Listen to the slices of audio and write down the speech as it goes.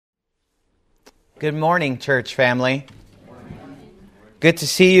Good morning, church family. Good to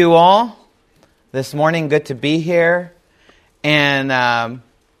see you all this morning. Good to be here. And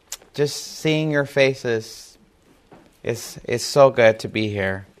just seeing your faces is so good to be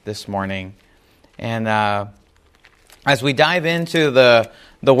here this morning. And as we dive into the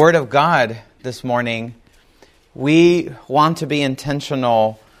Word of God this morning, we want to be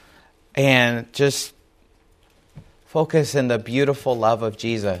intentional and just focus in the beautiful love of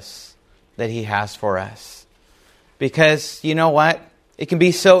Jesus that He has for us. Because you know what? It can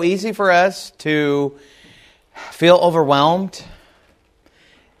be so easy for us to feel overwhelmed.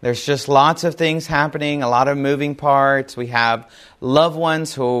 There's just lots of things happening, a lot of moving parts. We have loved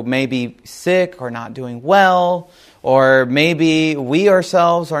ones who may be sick or not doing well, or maybe we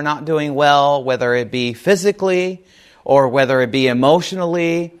ourselves are not doing well, whether it be physically or whether it be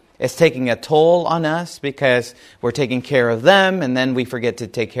emotionally. It's taking a toll on us because we're taking care of them and then we forget to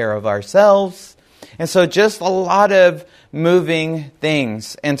take care of ourselves. And so just a lot of moving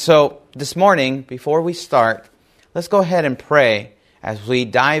things. And so this morning, before we start, let's go ahead and pray as we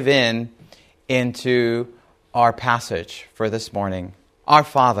dive into our passage for this morning. Our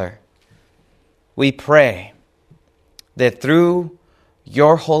Father, we pray that through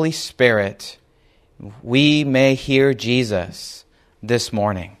your Holy Spirit, we may hear Jesus this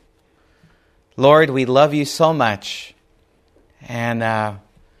morning. Lord, we love you so much, and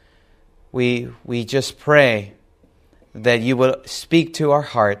we just pray that you will speak to our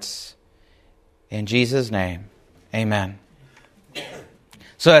hearts. In Jesus' name, amen.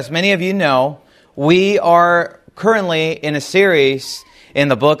 So as many of you know, we are currently in a series in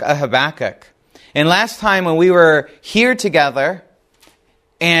the book of Habakkuk. And last time when we were here together,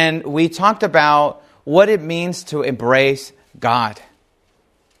 and we talked about what it means to embrace God.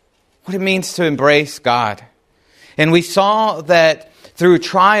 What it means to embrace God. And we saw that through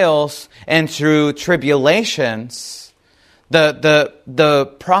trials and through tribulations, the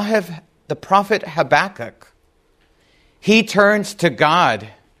prophet Habakkuk, he turns to God.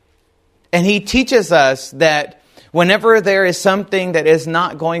 And he teaches us that whenever there is something that is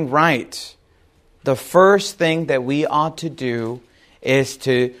not going right, the first thing that we ought to do is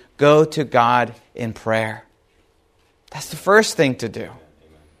to go to God in prayer. That's the first thing to do.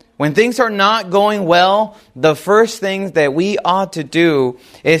 When things are not going well, the first thing that we ought to do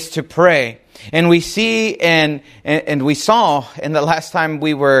is to pray. And we see and we saw in the last time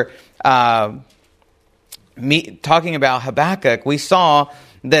we were talking about Habakkuk, we saw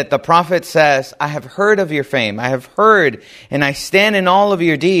that the prophet says, I have heard of your fame. I have heard and I stand in all of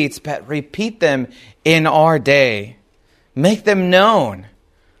your deeds, but repeat them in our day. Make them known.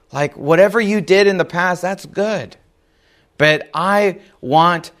 Like whatever you did in the past, that's good. But I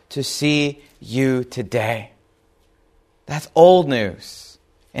want to see you today. That's old news.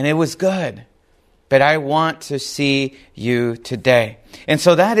 And it was good. But I want to see you today. And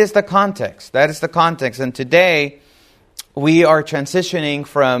so that is the context. That is the context. And today, we are transitioning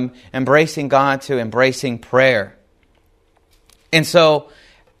from embracing God to embracing prayer. And so,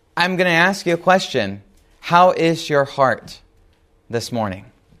 I'm going to ask you a question. How is your heart this morning?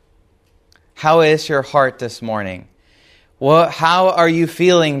 How is your heart this morning? Well, how are you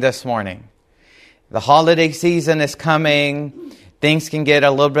feeling this morning? The holiday season is coming. Things can get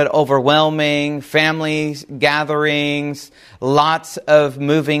a little bit overwhelming. Families, gatherings, lots of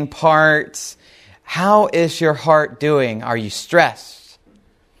moving parts. How is your heart doing? Are you stressed?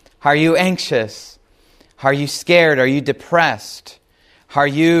 Are you anxious? Are you scared? Are you depressed? Are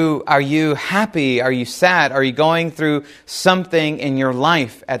you happy? Are you sad? Are you going through something in your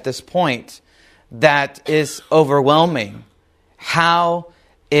life at this point that is overwhelming? How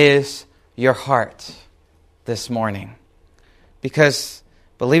is your heart this morning? Because,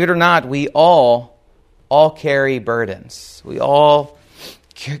 believe it or not, we all carry burdens. We all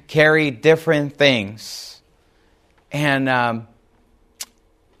carry different things. And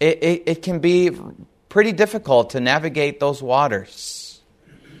it can be pretty difficult to navigate those waters.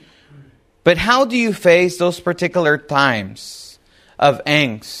 But how do you face those particular times of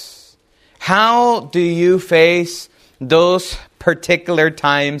angst? How do you face those particular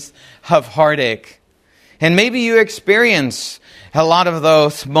times of heartache? And maybe you experience a lot of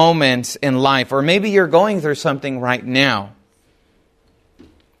those moments in life, or maybe you're going through something right now.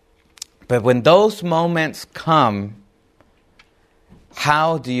 But when those moments come,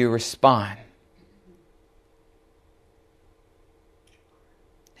 how do you respond?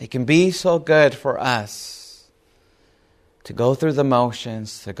 It can be so good for us to go through the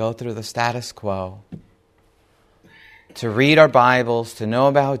motions, to go through the status quo, to read our Bibles, to know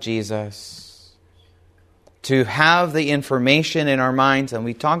about Jesus, to have the information in our minds, and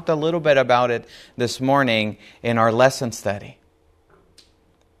we talked a little bit about it this morning in our lesson study.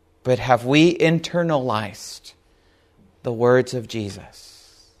 But have we internalized the words of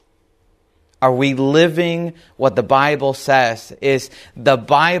Jesus? Are we living what the Bible says? Is the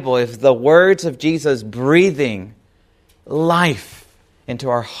Bible, is the words of Jesus breathing life into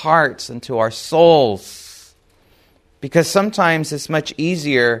our hearts, into our souls? Because sometimes it's much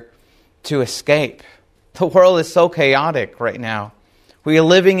easier to escape. The world is so chaotic right now. We are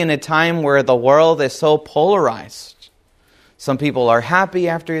living in a time where the world is so polarized. Some people are happy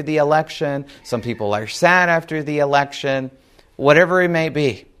after the election. Some people are sad after the election. Whatever it may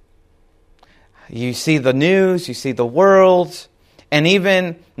be. You see the news, you see the world, and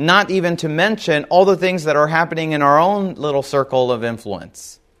even, not even to mention all the things that are happening in our own little circle of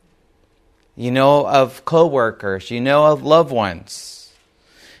influence. You know of co-workers, you know of loved ones.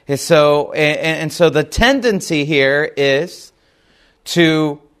 And so the tendency here is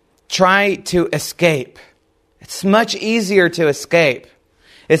to try to escape. It's much easier to escape.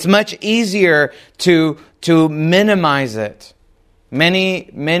 It's much easier to minimize it.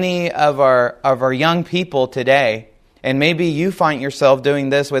 Many of our young people today, and maybe you find yourself doing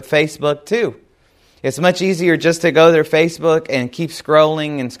this with Facebook too. It's much easier just to go to Facebook and keep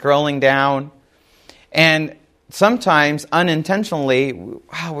scrolling and scrolling down. And sometimes unintentionally,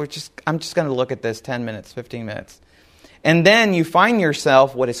 I'm just going to look at this 10 minutes, 15 minutes. And then you find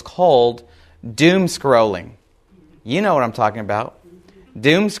yourself what is called doom scrolling. You know what I'm talking about.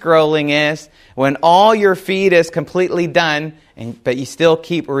 Doom scrolling is when all your feed is completely done, but you still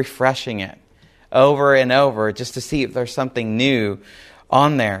keep refreshing it over and over just to see if there's something new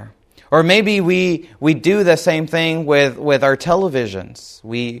on there. Or maybe we do the same thing with our televisions.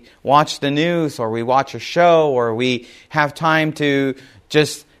 We watch the news, or we watch a show, or we have time to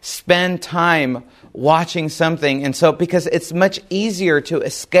just spend time watching something. And so, because it's much easier to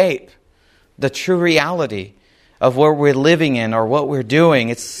escape the true reality of what we're living in or what we're doing.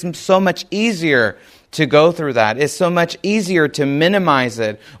 It's so much easier to go through that. It's so much easier to minimize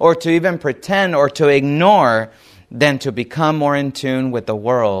it, or to even pretend or to ignore, than to become more in tune with the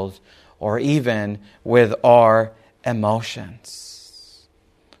world, or even with our emotions.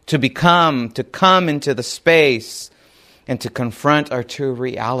 To come into the space and to confront our true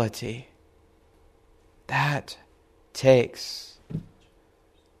reality. That takes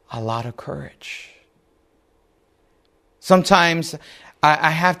a lot of courage. Sometimes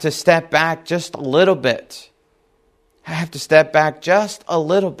I have to step back just a little bit.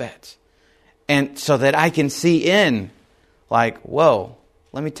 And so that I can see in, like, whoa,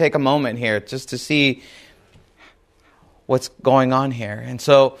 let me take a moment here just to see what's going on here. And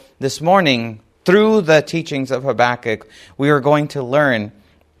so this morning, through the teachings of Habakkuk, we are going to learn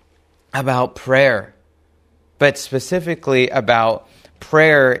about prayer, but specifically about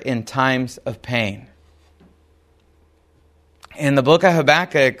prayer in times of pain. In the book of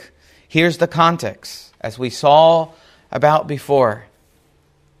Habakkuk, here's the context, as we saw about before.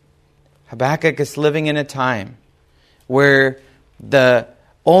 Habakkuk is living in a time where the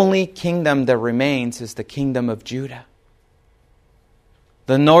only kingdom that remains is the kingdom of Judah.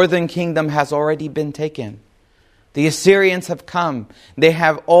 The northern kingdom has already been taken. The Assyrians have come. They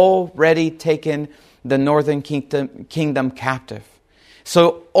have already taken the northern kingdom captive.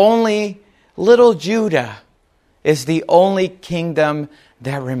 So only little Judah is the only kingdom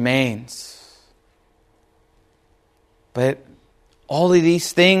that remains. But all of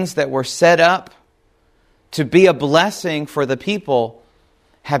these things that were set up to be a blessing for the people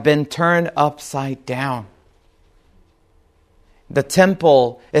have been turned upside down. The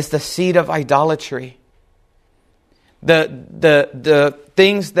temple is the seat of idolatry. The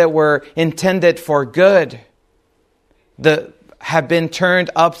things that were intended for good have been turned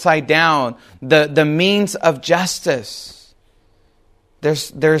upside down. The means of justice.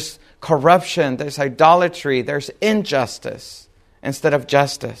 There's corruption, there's idolatry, there's injustice instead of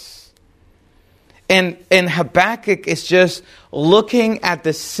justice. And Habakkuk is just looking at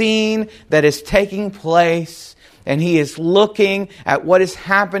the scene that is taking place, and he is looking at what is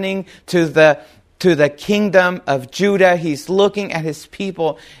happening to the kingdom of Judah. He's looking at his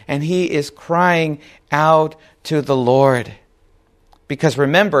people, and he is crying out to the Lord. Because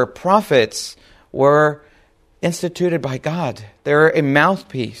remember, prophets were instituted by God. They're a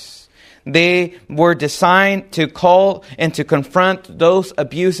mouthpiece. They were designed to call and to confront those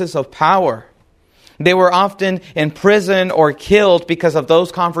abuses of power. They were often in prison or killed because of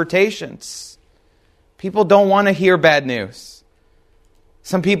those confrontations. People don't want to hear bad news.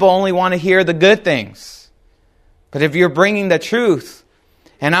 Some people only want to hear the good things. But if you're bringing the truth,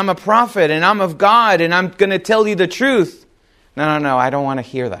 and I'm a prophet, and I'm of God, and I'm going to tell you the truth. No, I don't want to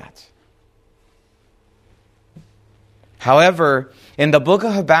hear that. However, in the book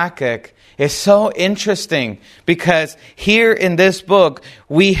of Habakkuk, it's so interesting because here in this book,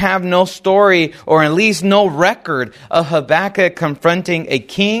 we have no story or at least no record of Habakkuk confronting a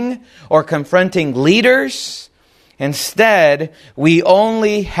king or confronting leaders. Instead, we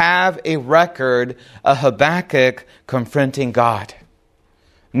only have a record of Habakkuk confronting God.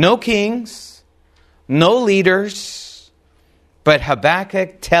 No kings, no leaders, but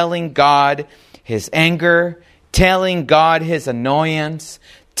Habakkuk telling God his anger, telling God his annoyance,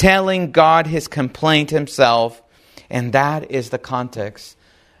 telling God his complaint himself. And that is the context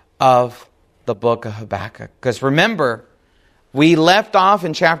of the book of Habakkuk. Because remember, we left off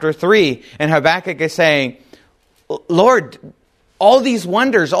in chapter 3, and Habakkuk is saying, Lord, all these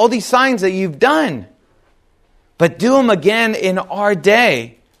wonders, all these signs that you've done, but do them again in our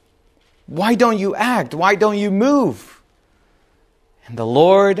day. Why don't you act? Why don't you move? And the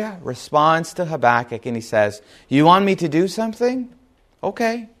Lord responds to Habakkuk and he says, you want me to do something?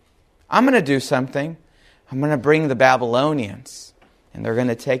 Okay, I'm going to do something. I'm going to bring the Babylonians, and they're going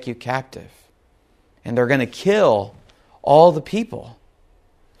to take you captive, and they're going to kill all the people.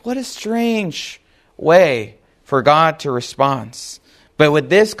 What a strange way for God to respond. But with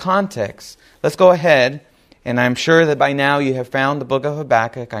this context, let's go ahead, and I'm sure that by now you have found the book of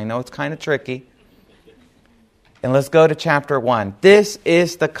Habakkuk. I know it's kind of tricky. And let's go to chapter 1. This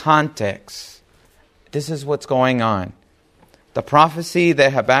is the context. This is what's going on. The prophecy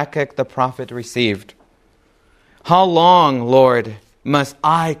that Habakkuk the prophet received. How long, Lord, must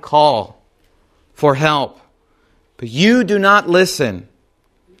I call for help, but you do not listen,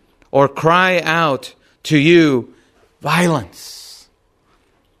 or cry out to you violence,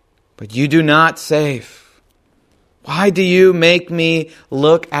 but you do not save? Why do you make me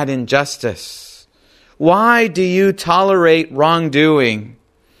look at injustice? Why do you tolerate wrongdoing?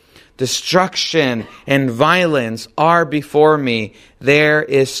 Destruction and violence are before me. There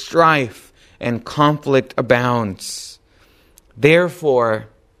is strife and conflict abounds. Therefore,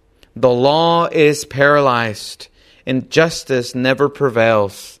 the law is paralyzed, and justice never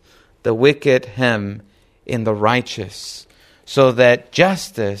prevails. The wicked hem in the righteous, so that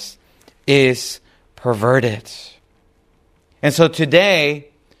justice is perverted. And so today,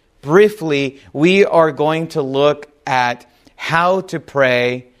 briefly, we are going to look at how to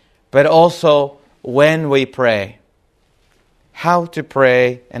pray, but also when we pray. How to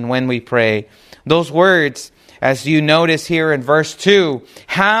pray and when we pray. Those words, as you notice here in verse 2,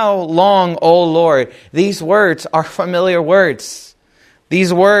 how long, O Lord? These words are familiar words.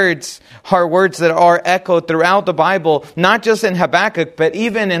 These words are words that are echoed throughout the Bible, not just in Habakkuk, but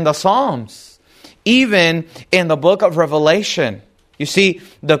even in the Psalms, even in the book of Revelation. You see,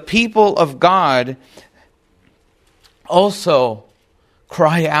 the people of God also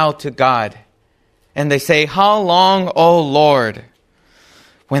cry out to God. And they say, how long, O Lord?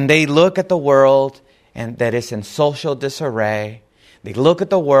 When they look at the world and that is in social disarray, they look at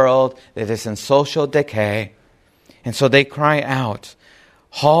the world that is in social decay, and so they cry out,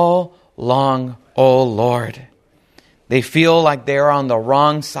 how long, O Lord? They feel like they're on the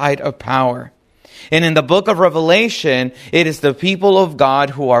wrong side of power. And in the book of Revelation, it is the people of God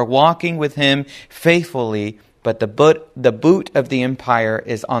who are walking with Him faithfully, but the boot of the empire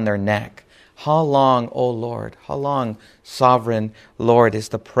is on their neck. How long, O Lord? How long, sovereign Lord, is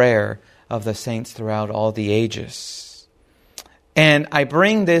the prayer of the saints throughout all the ages? And I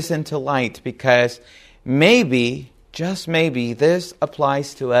bring this into light because maybe, just maybe, this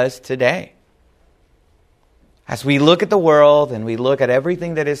applies to us today. As we look at the world and we look at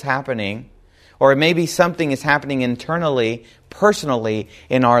everything that is happening, or maybe something is happening internally, personally,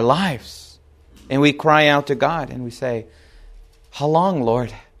 in our lives, and we cry out to God and we say, how long,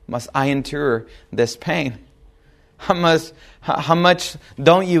 Lord, must I endure this pain? How much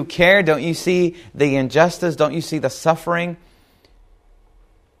don't you care? Don't you see the injustice? Don't you see the suffering?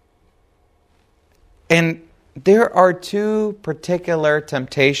 And there are two particular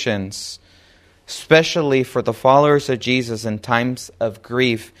temptations, especially for the followers of Jesus in times of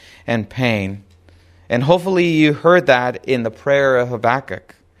grief and pain. And hopefully you heard that in the prayer of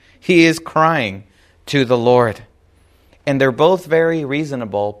Habakkuk. He is crying to the Lord. And they're both very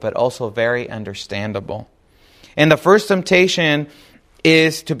reasonable, but also very understandable. And the first temptation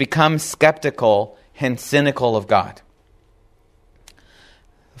is to become skeptical and cynical of God.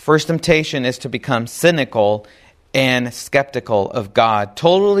 The first temptation is to become cynical and skeptical of God.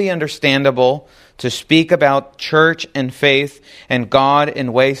 Totally understandable to speak about church and faith and God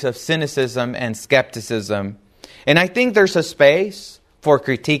in ways of cynicism and skepticism. And I think there's a space for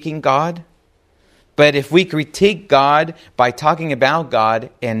critiquing God. But if we critique God by talking about God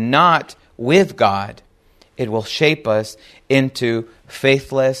and not with God, it will shape us into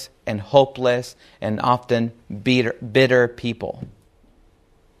faithless and hopeless and often bitter people.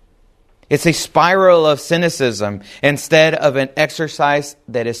 It's a spiral of cynicism instead of an exercise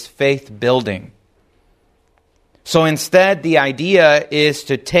that is faith building. So instead, the idea is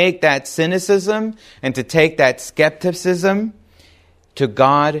to take that cynicism and to take that skepticism to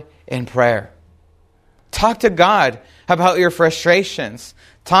God in prayer. Talk to God about your frustrations.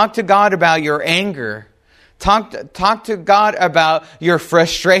 Talk to God about your anger. Talk to God about your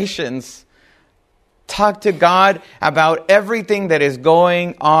frustrations. Talk to God about everything that is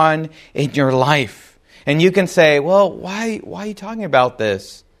going on in your life. And you can say, well, why are you talking about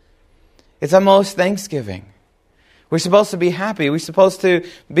this? It's almost Thanksgiving. We're supposed to be happy. We're supposed to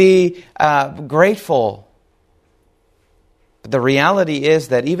be grateful. But the reality is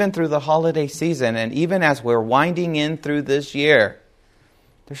that even through the holiday season, and even as we're winding in through this year,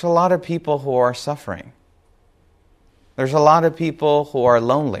 there's a lot of people who are suffering. There's a lot of people who are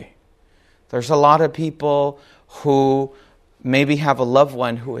lonely. There's a lot of people who maybe have a loved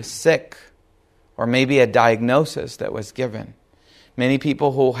one who is sick, or maybe a diagnosis that was given. Many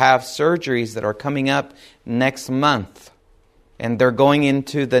people who have surgeries that are coming up next month, and they're going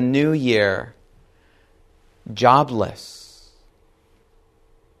into the new year jobless.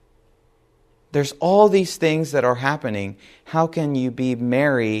 There's all these things that are happening. How can you be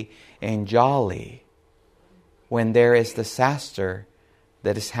merry and jolly when there is disaster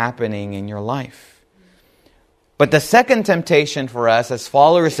that is happening in your life? But the second temptation for us as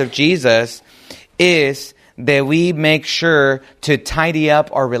followers of Jesus is that we make sure to tidy up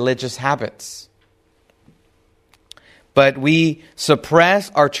our religious habits. But we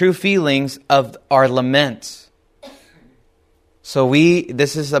suppress our true feelings of our lament. So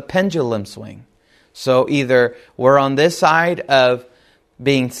this is a pendulum swing. So either we're on this side of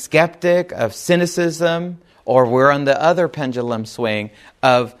being skeptic, of cynicism, or we're on the other pendulum swing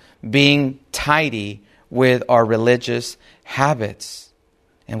of being tidy with our religious habits.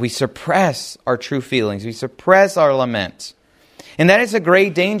 And we suppress our true feelings. We suppress our lament. And that is a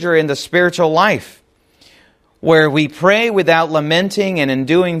great danger in the spiritual life, where we pray without lamenting, and in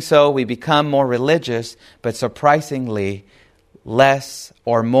doing so we become more religious, but surprisingly less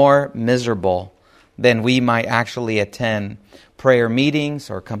or more miserable than we might actually attend prayer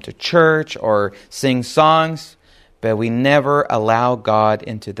meetings or come to church or sing songs, but we never allow God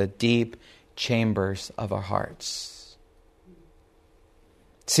into the deep chambers of our hearts.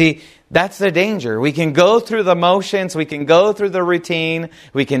 See, that's the danger. We can go through the motions, we can go through the routine,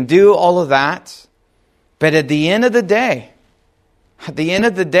 we can do all of that, but at the end of the day,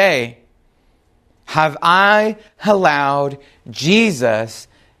 have I allowed Jesus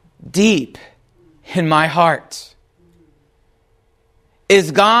deep in my heart?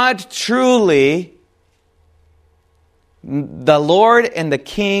 Is God truly the Lord and the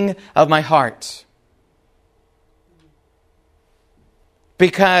King of my heart?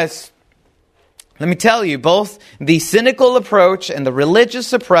 Because, let me tell you, both the cynical approach and the religious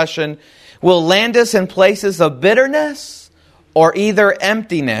suppression will land us in places of bitterness or either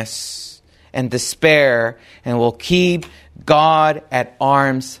emptiness and despair, and will keep God at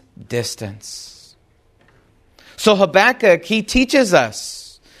arm's distance. So Habakkuk, he teaches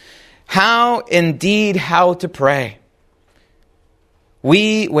us how to pray.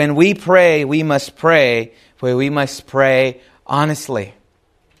 When we pray, we must pray honestly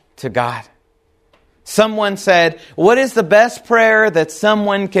to God. Someone said, what is the best prayer that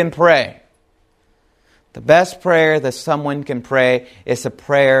someone can pray? The best prayer that someone can pray is a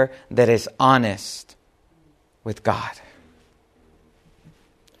prayer that is honest with God.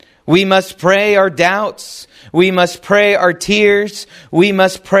 We must pray our doubts. We must pray our tears. We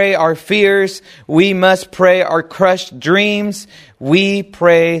must pray our fears. We must pray our crushed dreams. We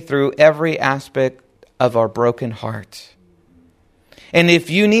pray through every aspect of our broken heart. And if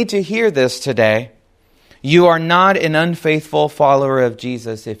you need to hear this today, you are not an unfaithful follower of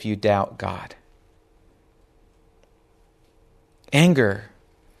Jesus if you doubt God. Anger.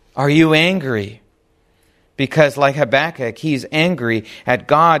 Are you angry? Because like Habakkuk, he's angry at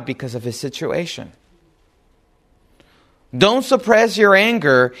God because of his situation. Don't suppress your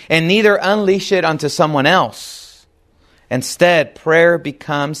anger and neither unleash it onto someone else. Instead, prayer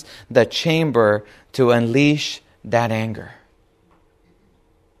becomes the chamber to unleash that anger.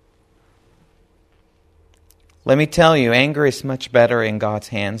 Let me tell you, anger is much better in God's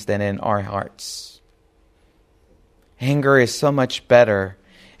hands than in our hearts. Anger is so much better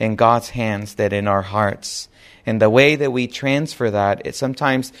in God's hands than in our hearts. And the way that we transfer that,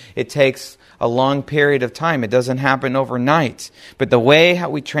 sometimes it takes a long period of time. It doesn't happen overnight. But the way how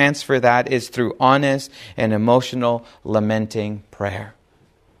we transfer that is through honest and emotional lamenting prayer.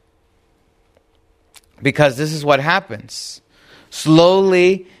 Because this is what happens.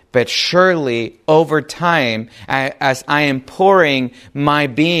 Slowly but surely, over time, as I am pouring my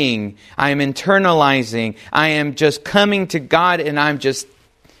being, I am internalizing, I am just coming to God and I'm just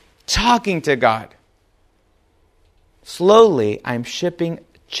talking to God. Slowly, I'm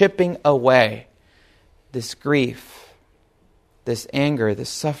chipping away this grief, this anger, this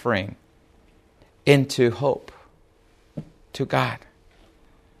suffering into hope to God.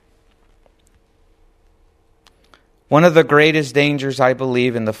 One of the greatest dangers, I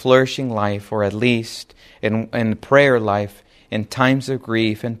believe, in the flourishing life, or at least in prayer life, in times of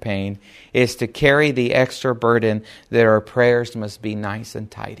grief and pain, is to carry the extra burden that our prayers must be nice and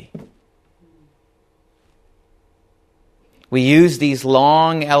tidy. We use these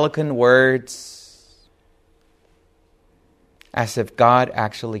long, eloquent words as if God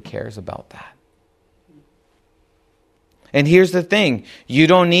actually cares about that. And here's the thing. You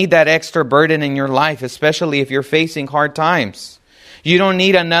don't need that extra burden in your life, especially if you're facing hard times. You don't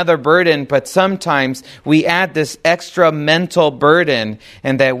need another burden, but sometimes we add this extra mental burden,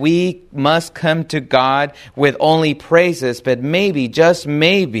 and that we must come to God with only praises, but maybe, just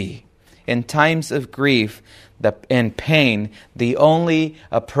maybe, in times of grief and pain, the only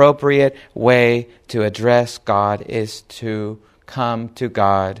appropriate way to address God is to come to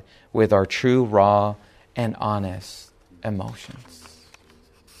God with our true, raw, and honest emotions.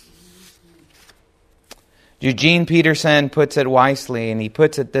 Eugene Peterson puts it wisely, and he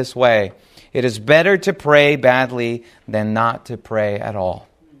puts it this way: it is better to pray badly than not to pray at all.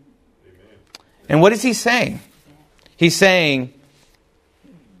 Amen. And what is he saying? He's saying,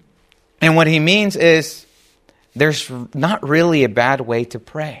 and what he means is, there's not really a bad way to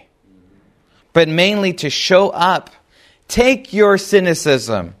pray, but mainly to show up. Take your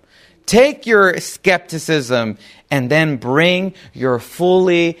cynicism, take your skepticism, and then bring your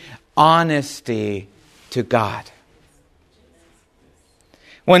fully honesty to God.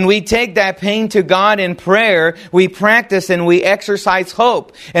 When we take that pain to God in prayer, we practice and we exercise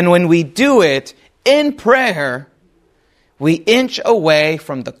hope. And when we do it in prayer, we inch away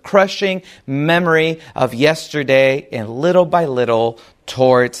from the crushing memory of yesterday and little by little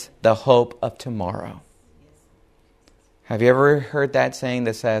towards the hope of tomorrow. Have you ever heard that saying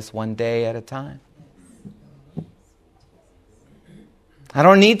that says, one day at a time? I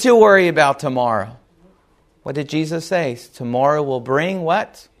don't need to worry about tomorrow. What did Jesus say? Tomorrow will bring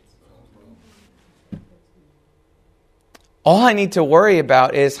what? All I need to worry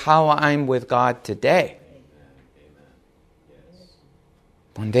about is how I'm with God today.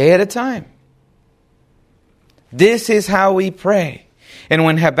 One day at a time. This is how we pray. And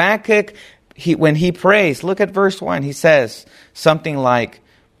when Habakkuk, when he prays, look at verse 1. He says something like,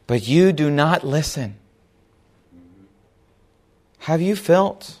 but you do not listen. Have you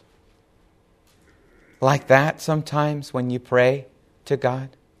felt like that sometimes when you pray to God?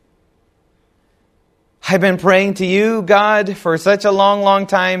 I've been praying to you, God, for such a long, long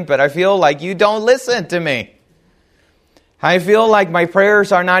time, but I feel like you don't listen to me. I feel like my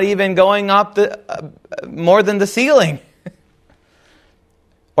prayers are not even going up more than the ceiling.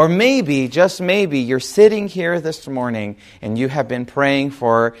 Or maybe, just maybe, you're sitting here this morning and you have been praying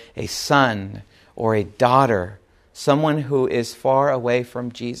for a son or a daughter, someone who is far away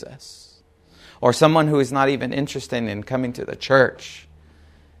from Jesus, or someone who is not even interested in coming to the church.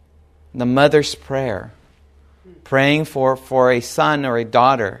 The mother's prayer, praying for a son or a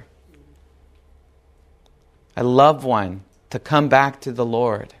daughter, a loved one to come back to the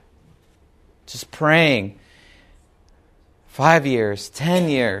Lord. Just praying. 5 years, 10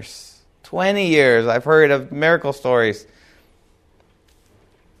 years, 20 years. I've heard of miracle stories.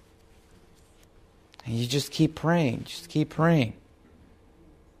 And you just keep praying. Just keep praying.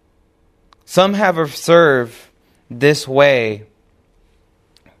 Some have observed this way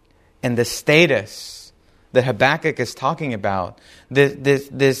and the status that Habakkuk is talking about.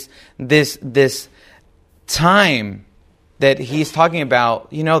 This time that he's talking about,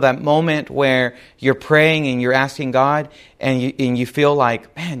 you know, that moment where you're praying and you're asking God and you feel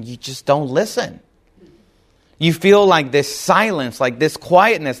like, man, you just don't listen. You feel like this silence, like this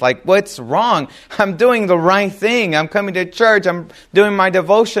quietness, like what's wrong? I'm doing the right thing. I'm coming to church. I'm doing my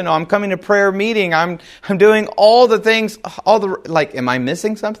devotional. I'm coming to prayer meeting. I'm doing all the things, am I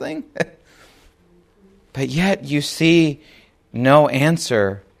missing something? But yet you see no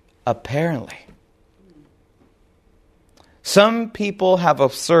answer, apparently. Some people have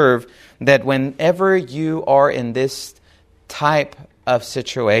observed that whenever you are in this type of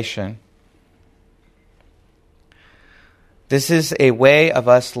situation, this is a way of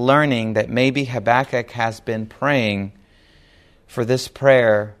us learning that maybe Habakkuk has been praying for this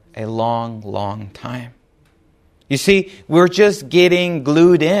prayer a long, long time. You see, we're just getting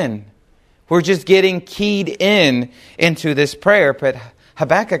glued in. We're just getting keyed into this prayer. But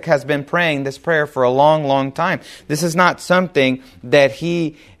Habakkuk has been praying this prayer for a long, long time. This is not something that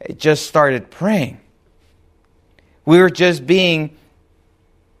he just started praying. We're just being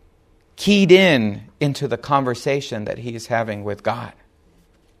keyed into the conversation that he's having with God.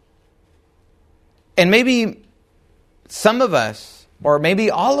 And maybe some of us, or maybe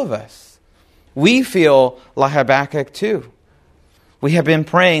all of us, we feel like Habakkuk too. We have been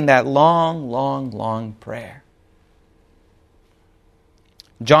praying that long, long, long prayer.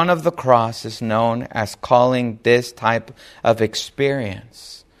 John of the Cross is known as calling this type of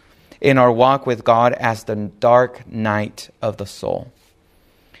experience in our walk with God as the dark night of the soul.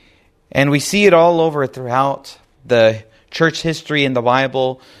 And we see it all over throughout the church history in the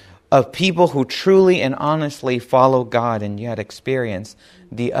Bible of people who truly and honestly follow God and yet experience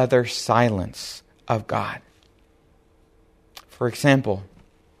the utter silence of God. For example,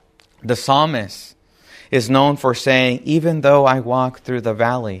 the psalmist is known for saying, "Even though I walk through the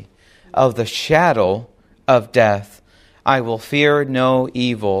valley of the shadow of death, I will fear no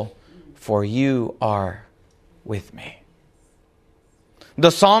evil, for you are with me."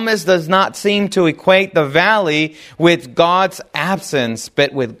 The psalmist does not seem to equate the valley with God's absence,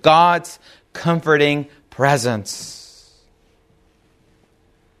 but with God's comforting presence.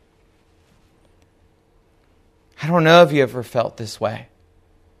 I don't know if you ever felt this way,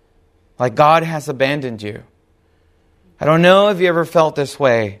 like God has abandoned you. I don't know if you ever felt this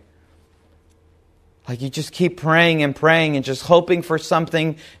way, like you just keep praying and praying and just hoping for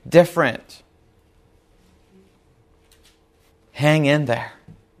something different. Hang in there.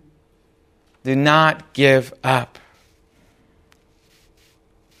 Do not give up.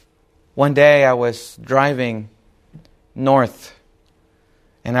 One day I was driving north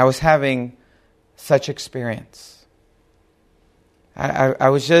and I was having such experience. I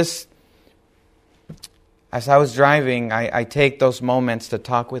was just, as I was driving, I take those moments to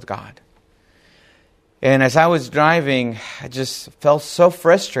talk with God. And as I was driving, I just felt so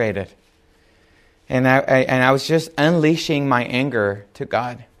frustrated. And I was just unleashing my anger to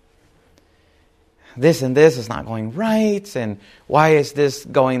God. This and this is not going right. And why is this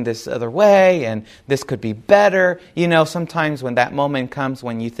going this other way? And this could be better. You know, sometimes when that moment comes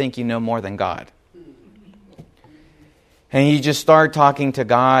when you think you know more than God. And you just start talking to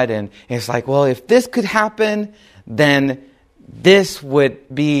God. And it's like, well, if this could happen, then this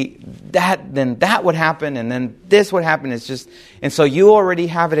would be that, then that would happen, and then this would happen. It's just, and so you already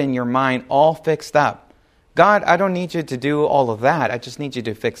have it in your mind all fixed up. God, I don't need you to do all of that. I just need you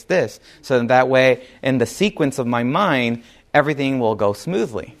to fix this. So that way, in the sequence of my mind, everything will go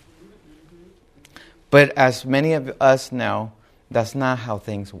smoothly. But as many of us know, that's not how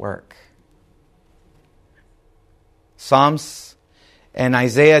things work. Psalms and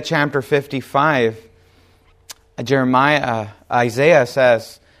Isaiah chapter 55, Isaiah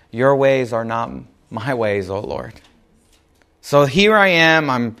says, "Your ways are not my ways, O Lord." So here I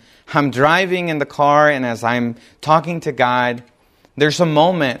am, I'm driving in the car, and as I'm talking to God, there's a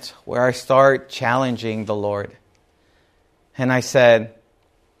moment where I start challenging the Lord. And I said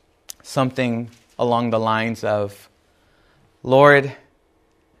something along the lines of, "Lord,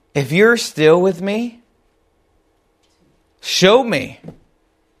 if you're still with me, show me.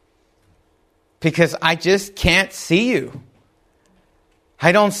 Because I just can't see you.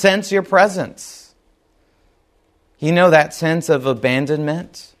 I don't sense your presence." You know that sense of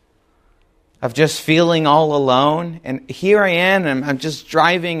abandonment? Of just feeling all alone? And here I am, and I'm just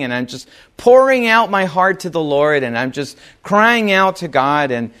driving, and I'm just pouring out my heart to the Lord, and I'm just crying out to God.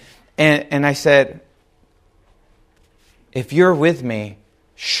 And I said, "If you're with me,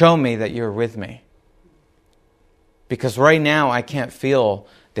 show me that you're with me. Because right now I can't feel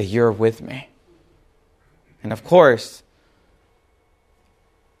that you're with me." And of course,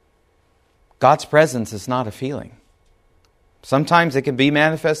 God's presence is not a feeling. Sometimes it can be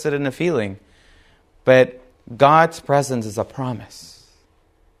manifested in a feeling, but God's presence is a promise.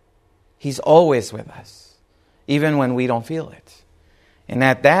 He's always with us, even when we don't feel it. And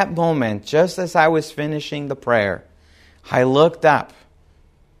at that moment, just as I was finishing the prayer, I looked up.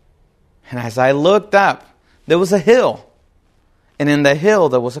 And as I looked up, there was a hill. And in the hill,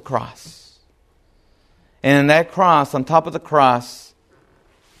 there was a cross. And in that cross, on top of the cross,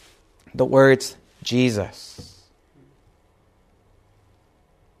 the words, Jesus.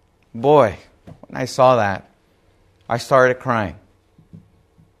 Boy, when I saw that, I started crying.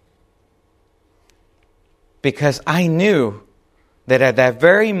 Because I knew that at that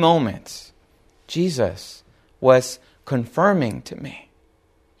very moment, Jesus was confirming to me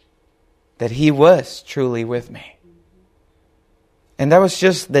that He was truly with me. And that was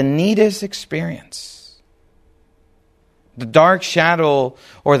just the neatest experience. The dark shadow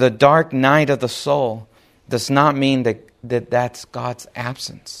or the dark night of the soul does not mean that that's God's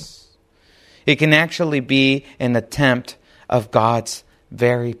absence. It can actually be an attempt of God's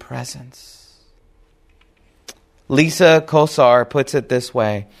very presence. Lisa Kosar puts it this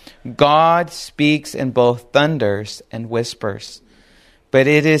way: God speaks in both thunders and whispers, but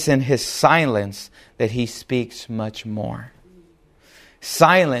it is in His silence that He speaks much more.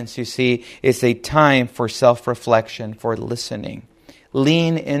 Silence, you see, is a time for self-reflection, for listening.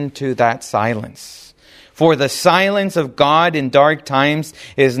 Lean into that silence. For the silence of God in dark times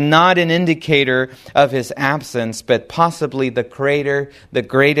is not an indicator of His absence, but possibly the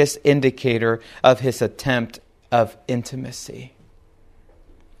greatest indicator of His attempt of intimacy.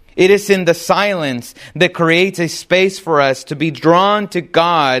 It is in the silence that creates a space for us to be drawn to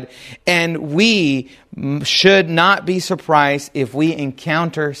God, and we should not be surprised if we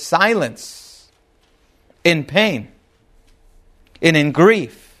encounter silence in pain, and in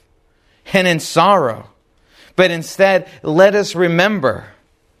grief, and in sorrow. But instead, let us remember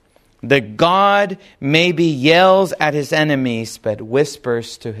that God maybe yells at His enemies, but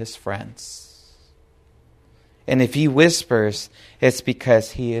whispers to His friends. And if He whispers, it's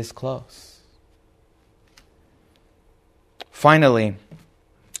because He is close. Finally,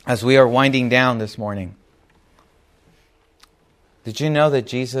 as we are winding down this morning, did you know that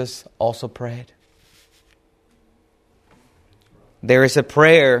Jesus also prayed? There is a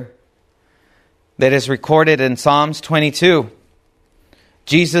prayer that is recorded in Psalms 22.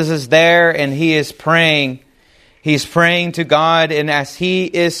 Jesus is there and He is praying. He's praying to God, and as He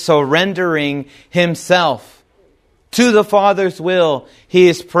is surrendering Himself to the Father's will, He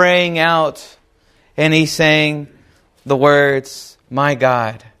is praying out, and He's saying the words, my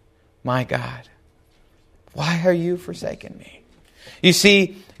God, why are you forsaken me? You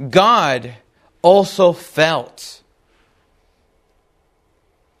see, God also felt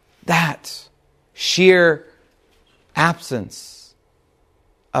that sheer absence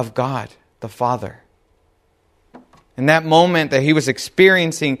of God, the Father. In that moment that He was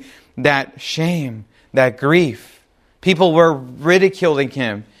experiencing that shame, that grief, people were ridiculing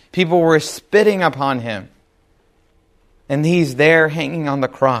Him. People were spitting upon Him. And He's there hanging on the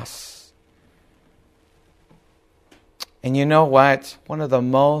cross. And you know what? One of the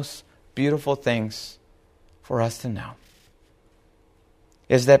most beautiful things for us to know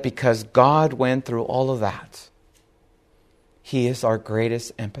is that because God went through all of that, He is our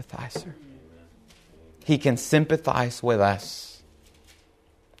greatest empathizer. He can sympathize with us.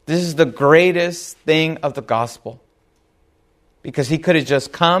 This is the greatest thing of the gospel. Because He could have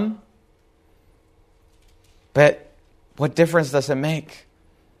just come. But what difference does it make?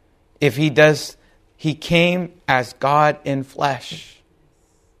 If He came as God in flesh.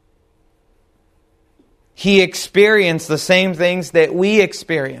 He experienced the same things that we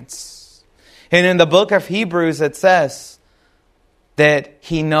experience. And in the book of Hebrews it says that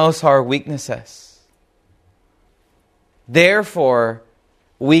He knows our weaknesses. Therefore,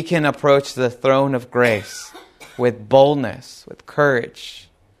 we can approach the throne of grace with boldness, with courage.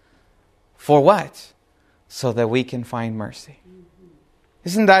 For what? So that we can find mercy.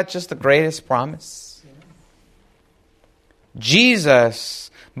 Isn't that just the greatest promise?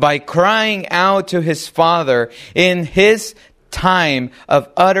 Jesus, by crying out to His Father in His time of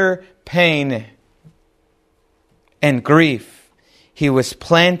utter pain and grief, He was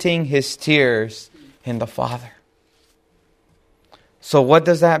planting His tears in the Father. So what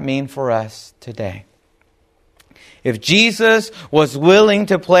does that mean for us today? If Jesus was willing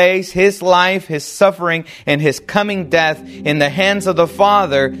to place His life, His suffering, and His coming death in the hands of the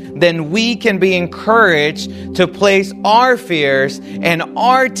Father, then we can be encouraged to place our fears and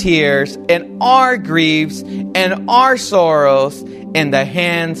our tears and our griefs and our sorrows in the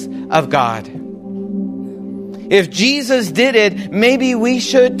hands of God. If Jesus did it, maybe we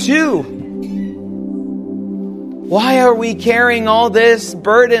should too. Why are we carrying all these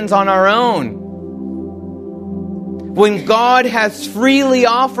burdens on our own? When God has freely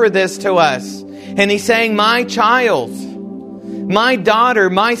offered this to us. And He's saying, my child, my daughter,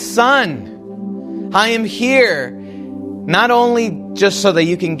 my son, I am here. Not only just so that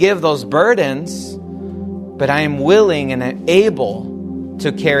you can give those burdens, but I am willing and able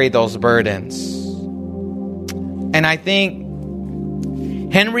to carry those burdens. And I think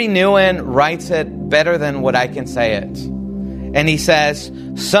Henry Nouwen writes it better than what I can say it. And he says,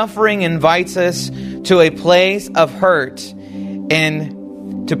 suffering invites us to a place of hurt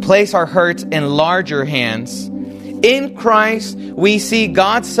and to place our hurts in larger hands. In Christ, we see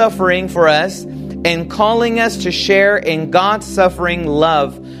God's suffering for us and calling us to share in God's suffering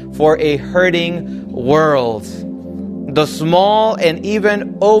love for a hurting world. The small and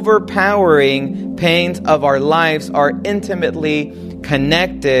even overpowering pains of our lives are intimately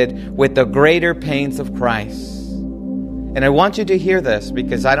connected with the greater pains of Christ. And I want you to hear this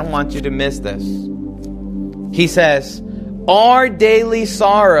because I don't want you to miss this. He says, our daily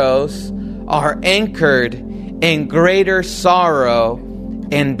sorrows are anchored in greater sorrow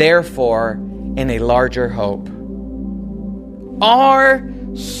and therefore in a larger hope. Our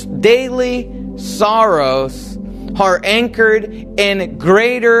daily sorrows are anchored in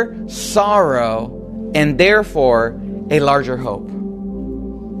greater sorrow and therefore a larger hope.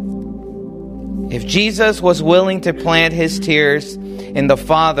 If Jesus was willing to plant his tears in the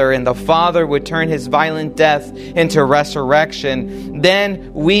Father, and the Father would turn his violent death into resurrection,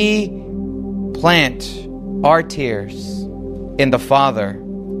 then we plant our tears in the Father.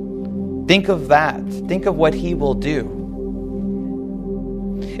 Think of that. Think of what he will do.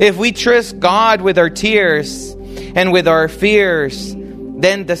 If we trust God with our tears and with our fears,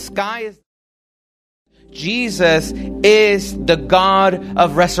 then the sky is... Jesus is the God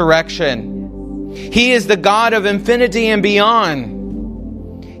of resurrection. He is the God of infinity and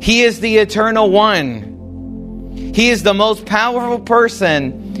beyond. He is the eternal one. He is the most powerful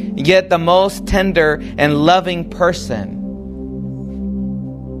person, yet the most tender and loving person.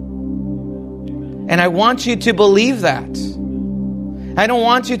 And I want you to believe that. I don't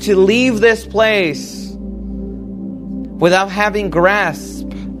want you to leave this place without having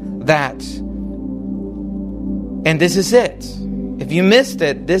grasped that. And this is it. If you missed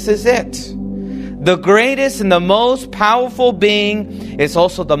it, this is it. The greatest and the most powerful being is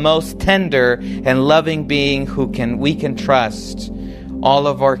also the most tender and loving being who we can trust all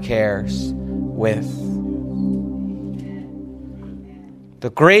of our cares with. The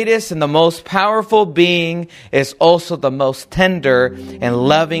greatest and the most powerful being is also the most tender and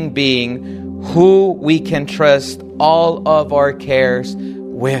loving being who we can trust all of our cares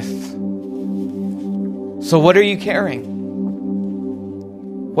with. So what are you carrying?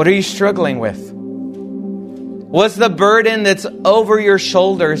 What are you struggling with? What's the burden that's over your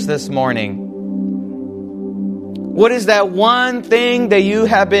shoulders this morning? What is that one thing that you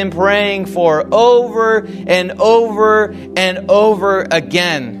have been praying for over and over and over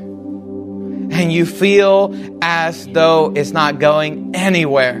again? And you feel as though it's not going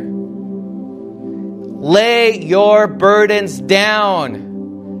anywhere. Lay your burdens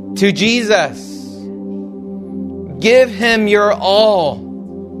down to Jesus. Give him your all.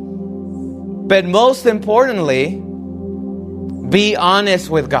 But most importantly, be honest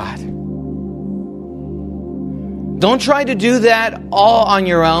with God. Don't try to do that all on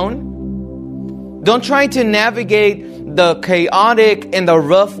your own. Don't try to navigate the chaotic and the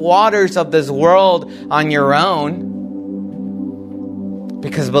rough waters of this world on your own.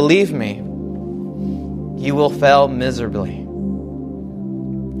 Because believe me, you will fail miserably.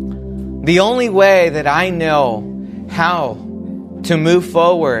 The only way that I know how to move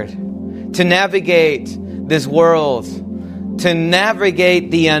forward, to navigate this world, to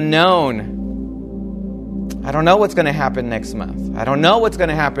navigate the unknown. I don't know what's going to happen next month. I don't know what's going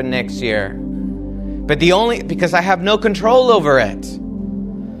to happen next year. But because I have no control over it.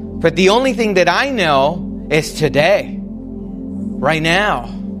 But the only thing that I know is today, right now.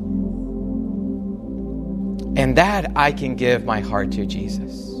 And that I can give my heart to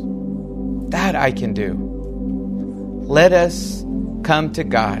Jesus. That I can do. Let us come to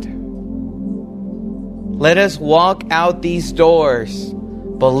God. Let us walk out these doors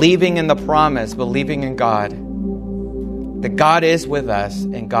believing in the promise, believing in God. That God is with us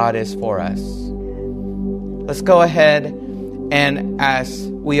and God is for us. Let's go ahead, and as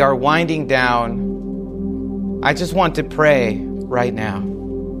we are winding down, I just want to pray right now.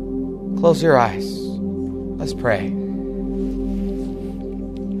 Close your eyes. Let's pray.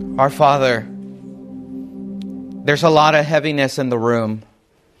 Our Father, there's a lot of heaviness in the room.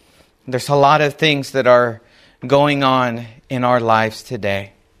 There's a lot of things that are going on in our lives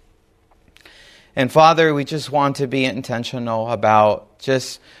today. And Father, we just want to be intentional about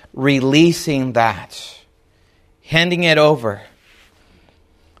just releasing that, handing it over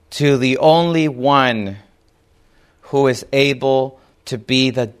to the only one who is able to be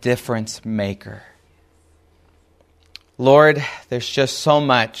the difference maker. Lord, there's just so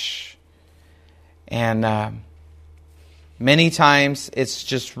much. And Many times it's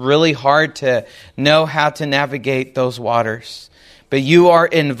just really hard to know how to navigate those waters. But you are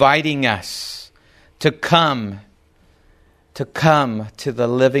inviting us to come to the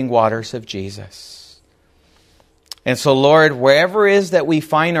living waters of Jesus. And so, Lord, wherever it is that we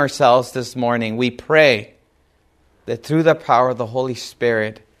find ourselves this morning, we pray that through the power of the Holy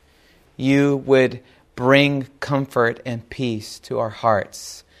Spirit, you would bring comfort and peace to our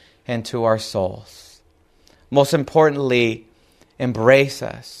hearts and to our souls. Most importantly, embrace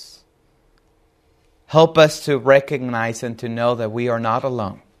us. Help us to recognize and to know that we are not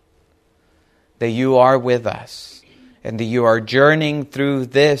alone, that you are with us, and that you are journeying through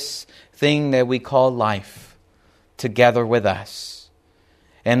this thing that we call life together with us.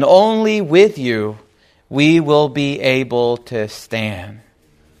 And only with you we will be able to stand.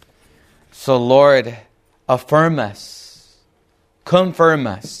 So, Lord, affirm us, confirm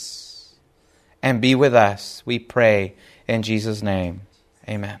us, and be with us, we pray in Jesus' name.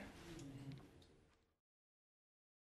 Amen.